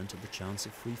also learnt of the chance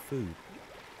of free food,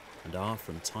 and are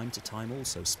from time to time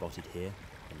also spotted here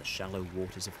in the shallow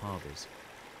waters of harbours.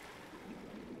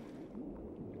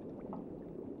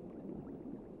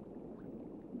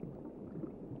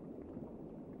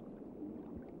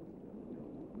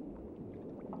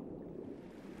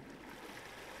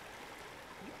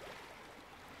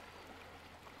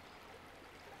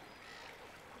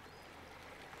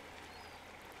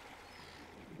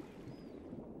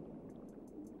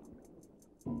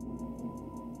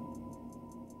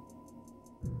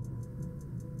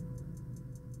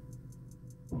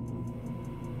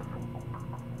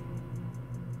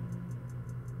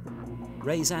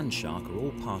 Rays and shark are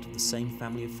all part of the same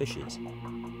family of fishes,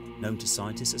 known to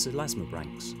scientists as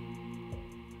elasmobranchs,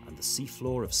 and the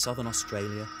seafloor of southern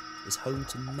Australia is home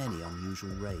to many unusual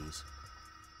rays.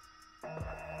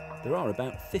 There are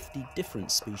about 50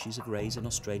 different species of rays in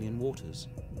Australian waters.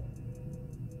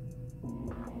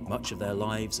 Much of their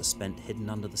lives are spent hidden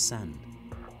under the sand,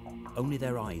 only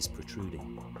their eyes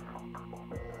protruding.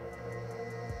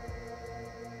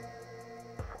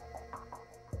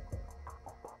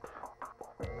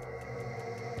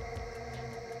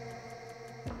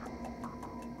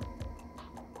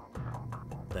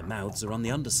 Their mouths are on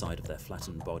the underside of their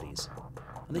flattened bodies,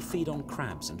 and they feed on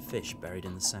crabs and fish buried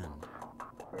in the sand.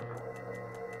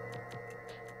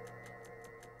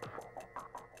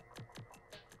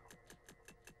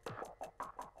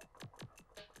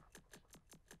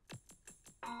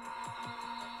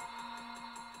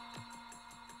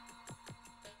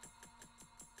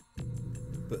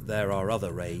 But there are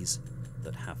other rays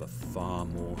that have a far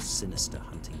more sinister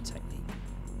hunting technique.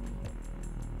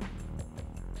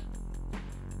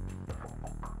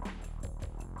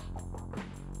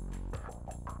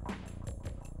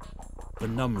 The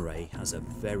numb ray has a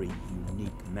very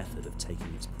unique method of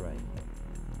taking its prey.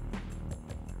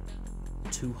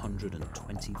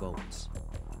 220 volts,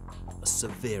 a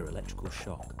severe electrical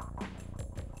shock,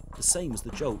 the same as the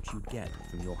jolt you'd get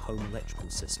from your home electrical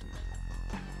system.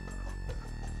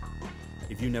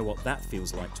 If you know what that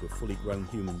feels like to a fully grown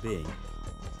human being,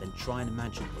 then try and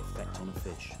imagine the effect on a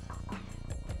fish.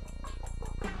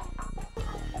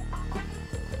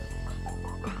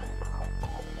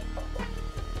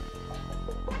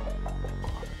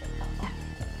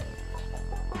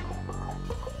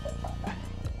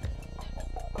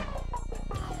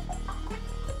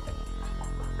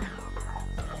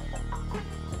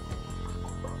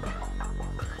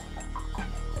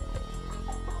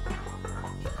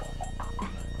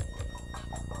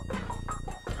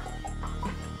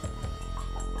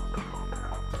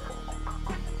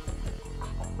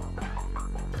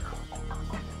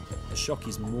 The shock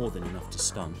is more than enough to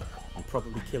stun and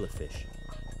probably kill a fish,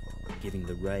 giving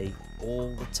the ray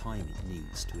all the time it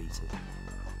needs to eat it.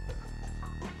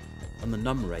 And the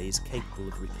numb ray is capable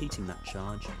of repeating that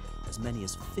charge as many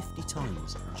as 50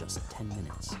 times in just 10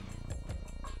 minutes.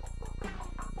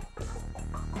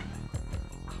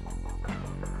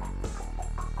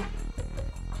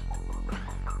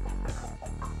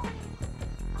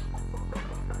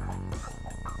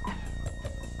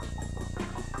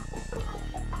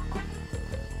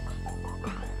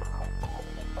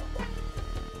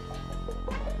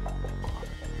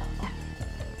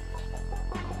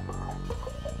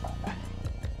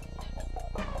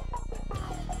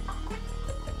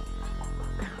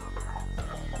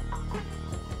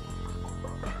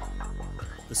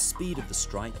 The speed of the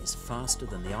strike is faster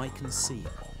than the eye can see,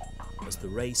 as the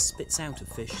ray spits out a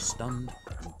fish stunned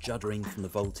and juddering from the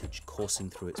voltage coursing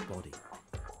through its body.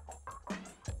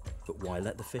 But why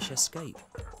let the fish escape?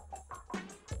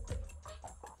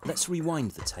 Let's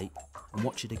rewind the tape and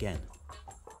watch it again.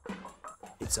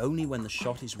 It's only when the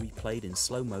shot is replayed in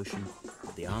slow motion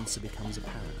that the answer becomes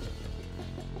apparent.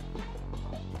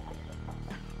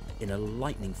 In a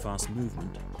lightning-fast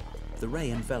movement, the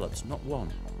ray envelops not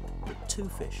one, but 2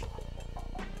 fish.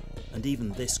 And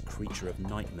even this creature of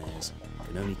nightmares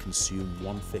can only consume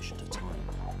 1 fish at a time.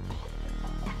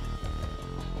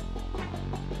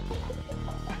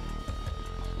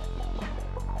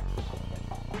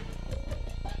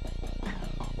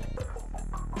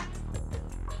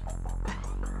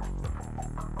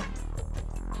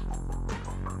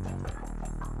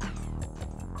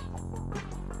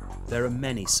 There are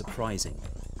many surprising,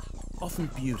 often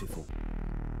beautiful,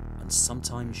 and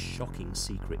sometimes shocking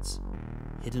secrets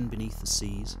hidden beneath the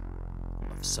seas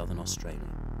of southern Australia.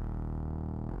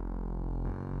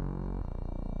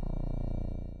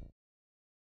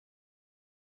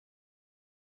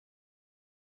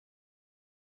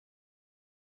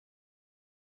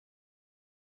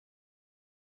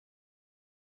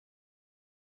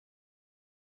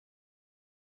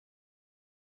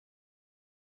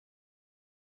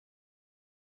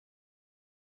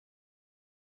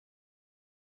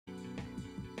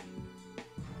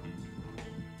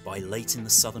 By late in the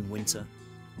southern winter,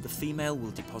 the female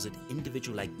will deposit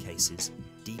individual egg cases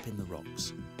deep in the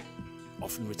rocks,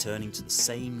 often returning to the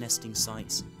same nesting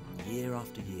sites year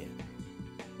after year.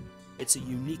 It's a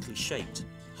uniquely shaped,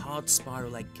 hard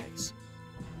spiral egg case,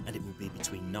 and it will be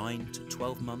between 9 to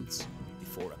 12 months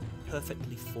before a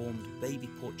perfectly formed baby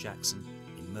Port Jackson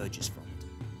emerges from it.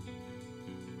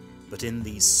 But in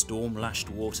these storm-lashed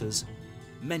waters,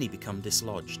 many become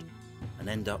dislodged and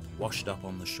end up washed up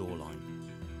on the shoreline.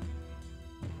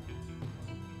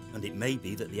 And it may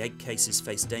be that the egg cases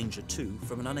face danger too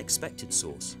from an unexpected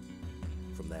source,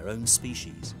 from their own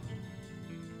species.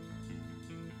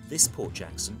 This Port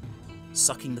Jackson,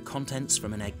 sucking the contents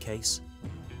from an egg case,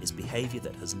 is behaviour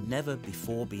that has never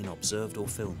before been observed or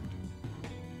filmed,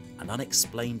 an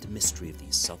unexplained mystery of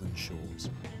these southern shores.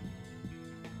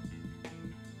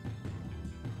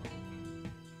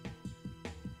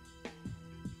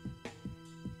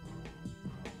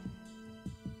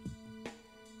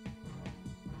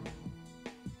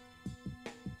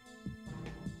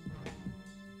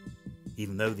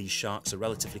 Even though these sharks are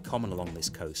relatively common along this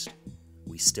coast,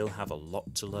 we still have a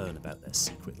lot to learn about their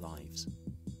secret lives.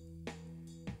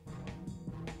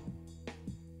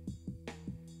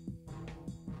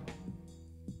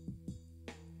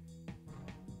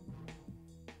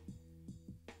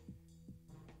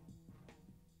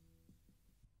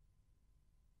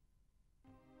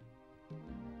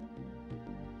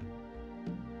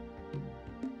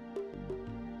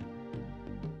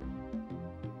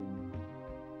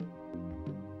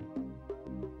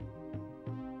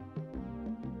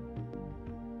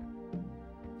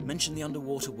 Mention the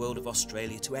underwater world of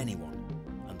Australia to anyone,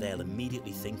 and they'll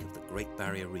immediately think of the Great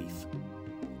Barrier Reef,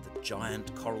 the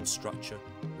giant coral structure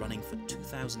running for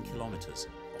 2,000 kilometres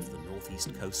off the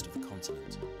northeast coast of the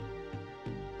continent.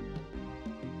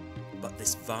 But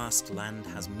this vast land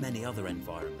has many other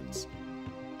environments,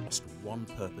 just one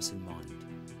purpose in mind: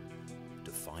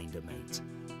 to find a mate.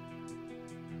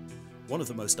 One of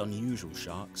the most unusual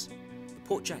sharks, the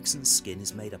Port Jackson's skin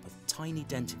is made up of tiny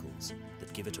denticles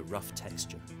that give it a rough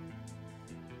texture.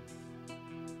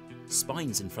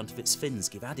 Spines in front of its fins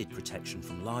give added protection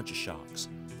from larger sharks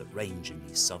that range in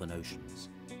these southern oceans.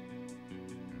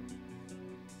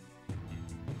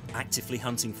 Actively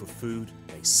hunting for food,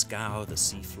 they scour the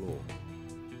sea floor,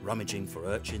 rummaging for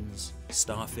urchins,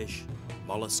 starfish,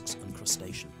 mollusks and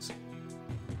crustaceans.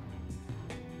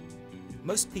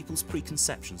 Most people's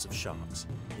preconceptions of sharks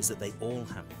is that they all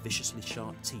have viciously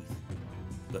sharp teeth,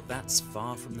 but that's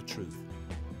far from the truth.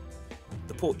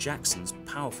 The Port Jackson's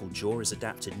powerful jaw is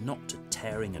adapted not to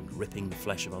tearing and ripping the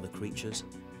flesh of other creatures,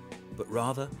 but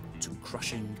rather to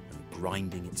crushing and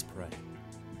grinding its prey.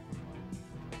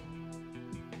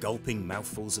 Gulping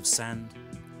mouthfuls of sand,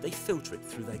 they filter it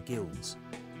through their gills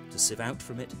to sieve out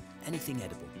from it anything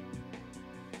edible.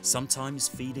 Sometimes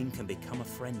feeding can become a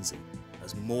frenzy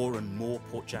as more and more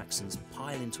Port Jacksons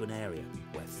pile into an area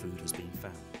where food has been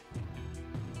found.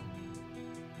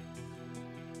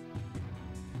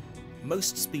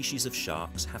 Most species of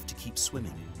sharks have to keep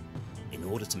swimming in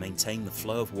order to maintain the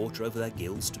flow of water over their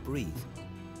gills to breathe.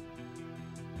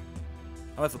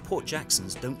 However, Port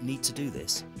Jacksons don't need to do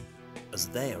this, as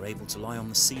they are able to lie on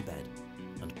the seabed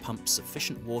and pump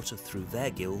sufficient water through their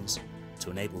gills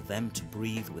to enable them to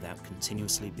breathe without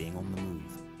continuously being on the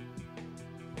move.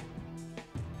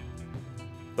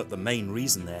 But the main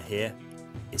reason they're here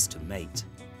is to mate.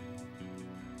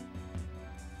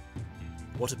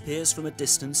 What appears from a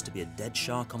distance to be a dead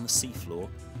shark on the seafloor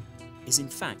is in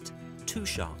fact two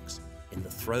sharks in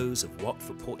the throes of what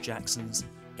for Port Jacksons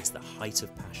is the height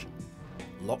of passion,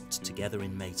 locked together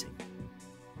in mating.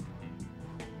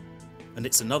 And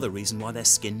it's another reason why their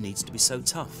skin needs to be so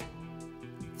tough.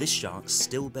 This shark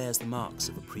still bears the marks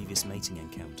of a previous mating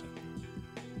encounter.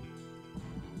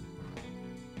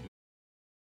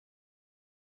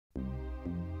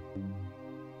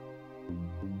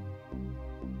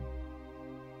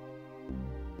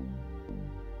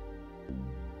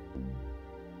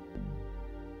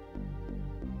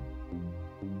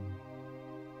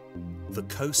 The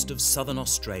coast of southern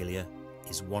Australia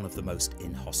is one of the most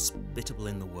inhospitable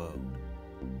in the world,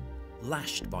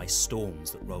 lashed by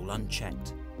storms that roll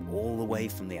unchecked all the way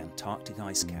from the Antarctic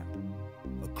ice cap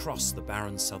across the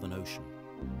barren Southern Ocean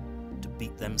to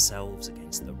beat themselves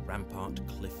against the rampart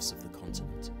cliffs of the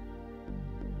continent.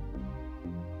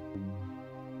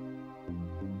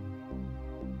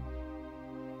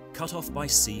 Cut off by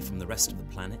sea from the rest of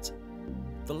the planet,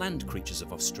 the land creatures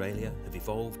of Australia have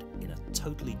evolved in a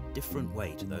totally different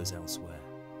way to those elsewhere.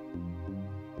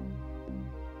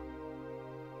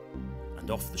 And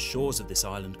off the shores of this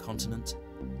island continent,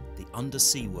 the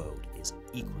undersea world is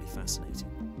equally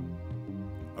fascinating.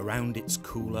 Around its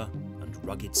cooler and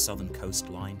rugged southern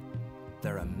coastline,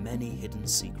 there are many hidden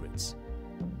secrets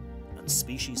and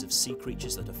species of sea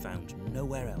creatures that are found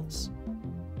nowhere else.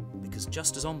 Because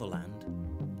just as on the land,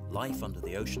 life under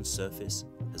the ocean surface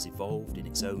has evolved in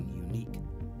its own unique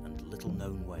and little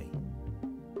known way.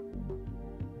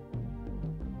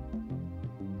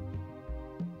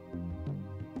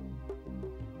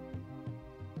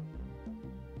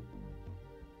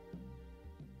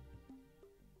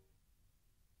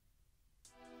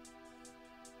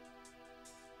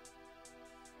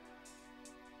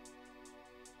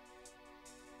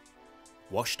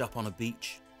 Washed up on a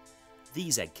beach,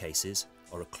 these egg cases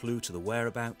are a clue to the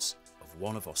whereabouts of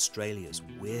one of Australia's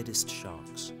weirdest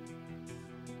sharks.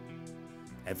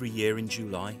 Every year in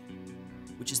July,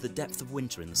 which is the depth of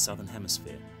winter in the southern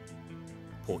hemisphere,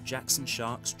 Port Jackson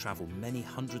sharks travel many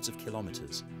hundreds of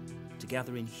kilometres to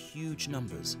gather in huge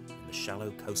numbers in the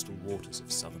shallow coastal waters of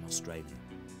southern Australia.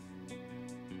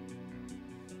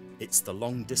 It's the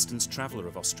long-distance traveller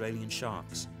of Australian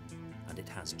sharks, and it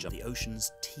has just the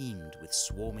oceans teemed with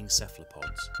swarming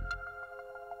cephalopods.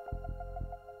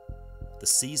 The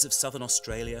seas of southern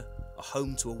Australia are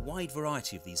home to a wide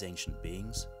variety of these ancient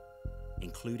beings,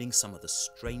 including some of the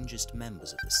strangest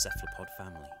members of the cephalopod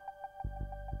family.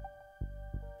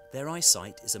 Their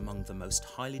eyesight is among the most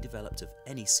highly developed of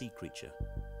any sea creature,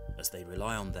 as they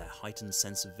rely on their heightened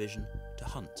sense of vision to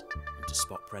hunt and to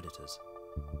spot predators.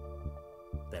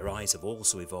 Their eyes have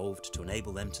also evolved to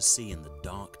enable them to see in the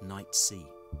dark night sea,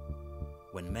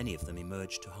 when many of them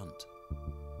emerge to hunt.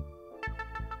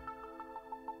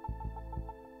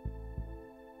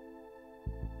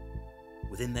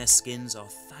 Within their skins are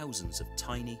thousands of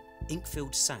tiny,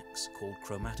 ink-filled sacs called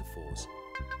chromatophores,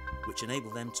 which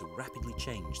enable them to rapidly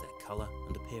change their colour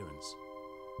and appearance.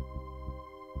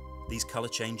 These colour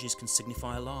changes can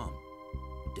signify alarm,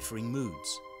 differing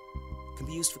moods, can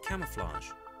be used for camouflage,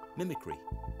 mimicry,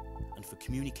 and for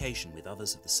communication with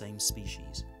others of the same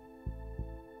species.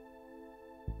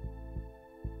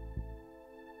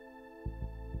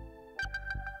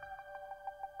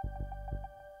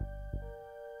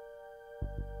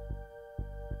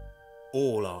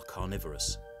 All are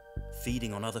carnivorous,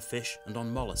 feeding on other fish and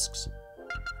on mollusks,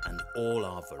 and all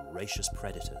are voracious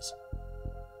predators,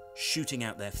 shooting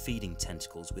out their feeding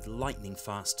tentacles with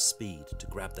lightning-fast speed to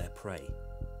grab their prey,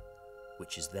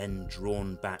 which is then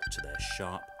drawn back to their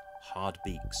sharp, hard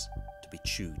beaks to be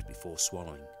chewed before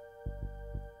swallowing.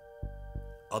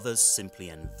 Others simply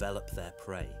envelop their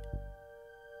prey,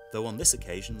 though on this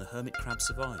occasion the hermit crab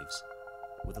survives,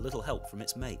 with a little help from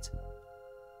its mate.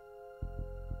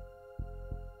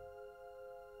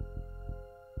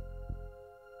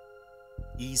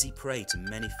 Easy prey to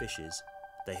many fishes,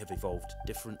 they have evolved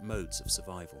different modes of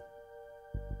survival.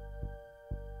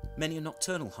 Many are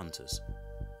nocturnal hunters,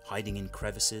 hiding in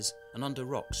crevices and under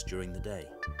rocks during the day.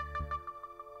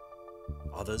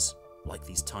 Others, like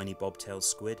these tiny bobtail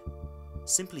squid,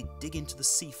 simply dig into the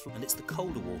sea floor, and it's the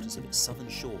colder waters of its southern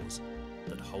shores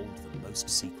that hold the most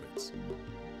secrets.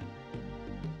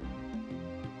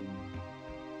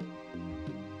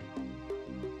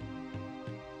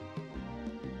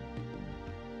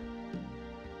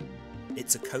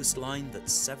 It's a coastline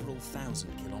that's several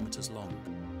thousand kilometres long,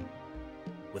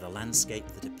 with a landscape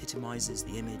that epitomises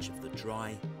the image of the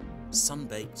dry,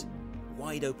 sun-baked,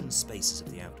 wide-open spaces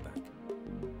of the outback.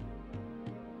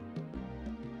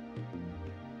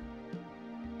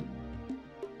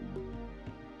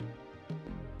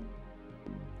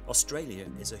 Australia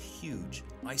is a huge,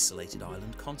 isolated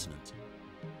island continent,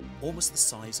 almost the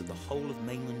size of the whole of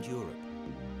mainland Europe,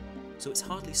 so it's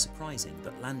hardly surprising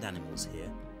that land animals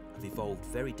here have evolved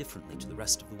very differently to the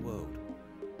rest of the world.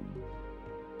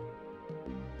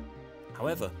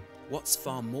 However, what's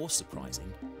far more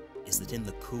surprising is that in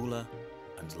the cooler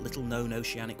and little-known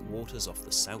oceanic waters off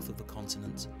the south of the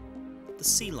continent, the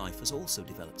sea life has also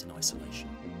developed in isolation,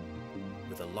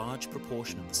 with a large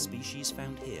proportion of the species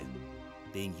found here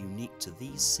being unique to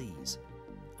these seas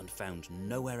and found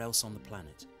nowhere else on the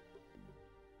planet.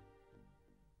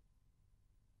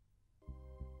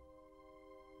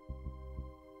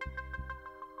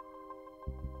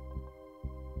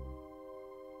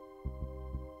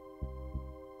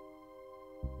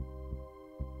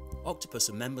 Octopus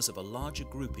are members of a larger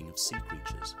grouping of sea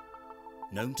creatures,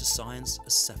 known to science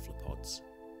as cephalopods,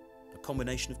 a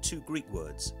combination of two Greek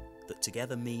words that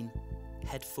together mean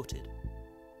head-footed,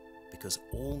 because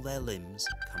all their limbs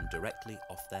come directly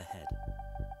off their head.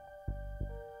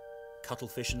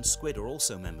 Cuttlefish and squid are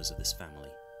also members of this family,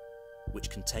 which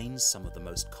contains some of the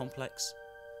most complex,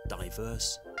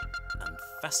 diverse, and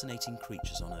fascinating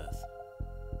creatures on Earth.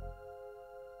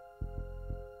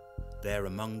 They're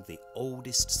among the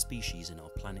oldest species in our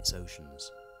planet's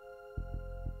oceans.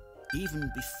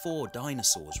 Even before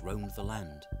dinosaurs roamed the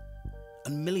land,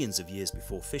 and millions of years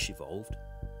before fish evolved,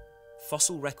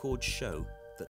 fossil records show